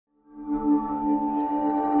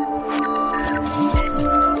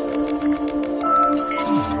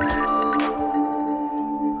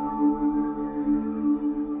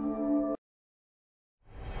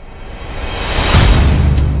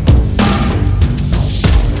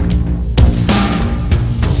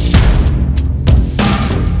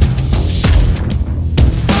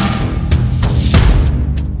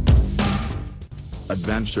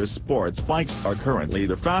adventure sports bikes are currently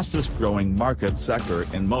the fastest growing market sector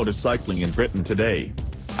in motorcycling in Britain today.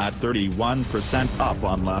 At 31% up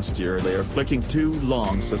on last year, they are flicking two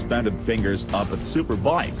long suspended fingers up at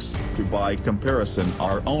superbikes, to by comparison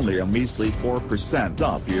are only a measly 4%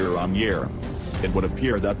 up year on year. It would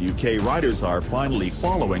appear that UK riders are finally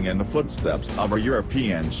following in the footsteps of our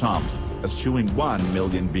European chums, eschewing 1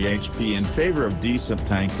 million bhp in favor of decent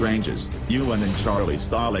tank ranges, Ewan and Charlie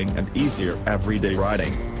styling and easier everyday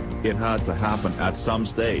riding. It had to happen at some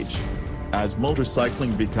stage. As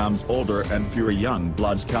motorcycling becomes older and fewer young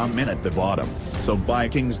bloods come in at the bottom, so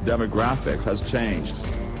biking's demographic has changed.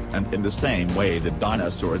 And in the same way that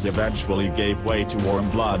dinosaurs eventually gave way to warm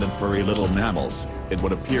blood and furry little mammals, it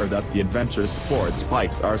would appear that the adventure sports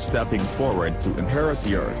bikes are stepping forward to inherit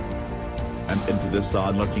the earth. And into this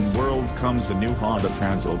odd-looking world comes a new Honda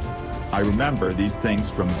Transalp. I remember these things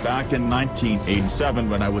from back in 1987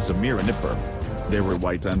 when I was a mere nipper. They were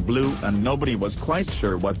white and blue and nobody was quite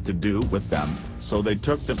sure what to do with them, so they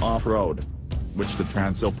took them off-road. Which the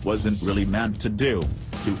Transalp wasn't really meant to do,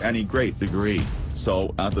 to any great degree,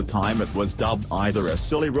 so at the time it was dubbed either a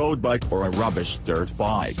silly road bike or a rubbish dirt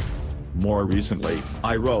bike. More recently,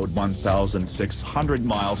 I rode 1,600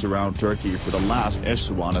 miles around Turkey for the last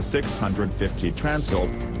issue on a 650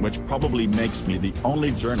 Transalp, which probably makes me the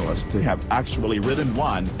only journalist to have actually ridden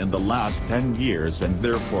one in the last 10 years and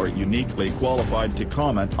therefore uniquely qualified to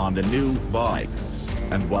comment on the new bike.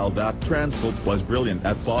 And while that Transalp was brilliant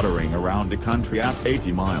at pottering around the country at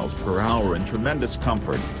 80 miles per hour in tremendous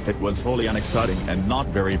comfort, it was wholly unexciting and not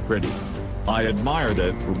very pretty. I admired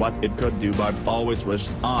it for what it could do but always wished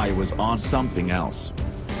I was on something else.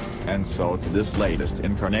 And so to this latest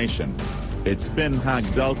incarnation. Its spin-hack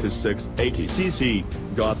Delta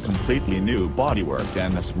 680cc got completely new bodywork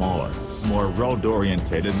and a smaller, more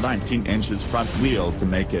road-orientated 19 inches front wheel to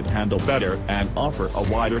make it handle better and offer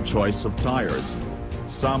a wider choice of tires.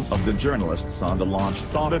 Some of the journalists on the launch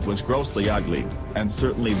thought it was grossly ugly, and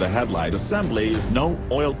certainly the headlight assembly is no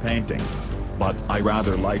oil painting. But I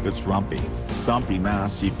rather like its rumpy, stumpy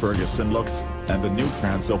Massey Ferguson looks, and the new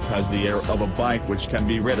Transalp has the air of a bike which can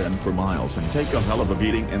be ridden for miles and take a hell of a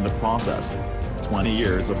beating in the process. 20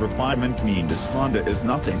 years of refinement mean this Honda is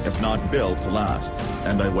nothing if not built to last,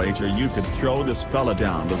 and I wager you could throw this fella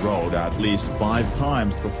down the road at least 5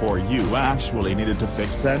 times before you actually needed to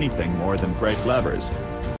fix anything more than brake levers.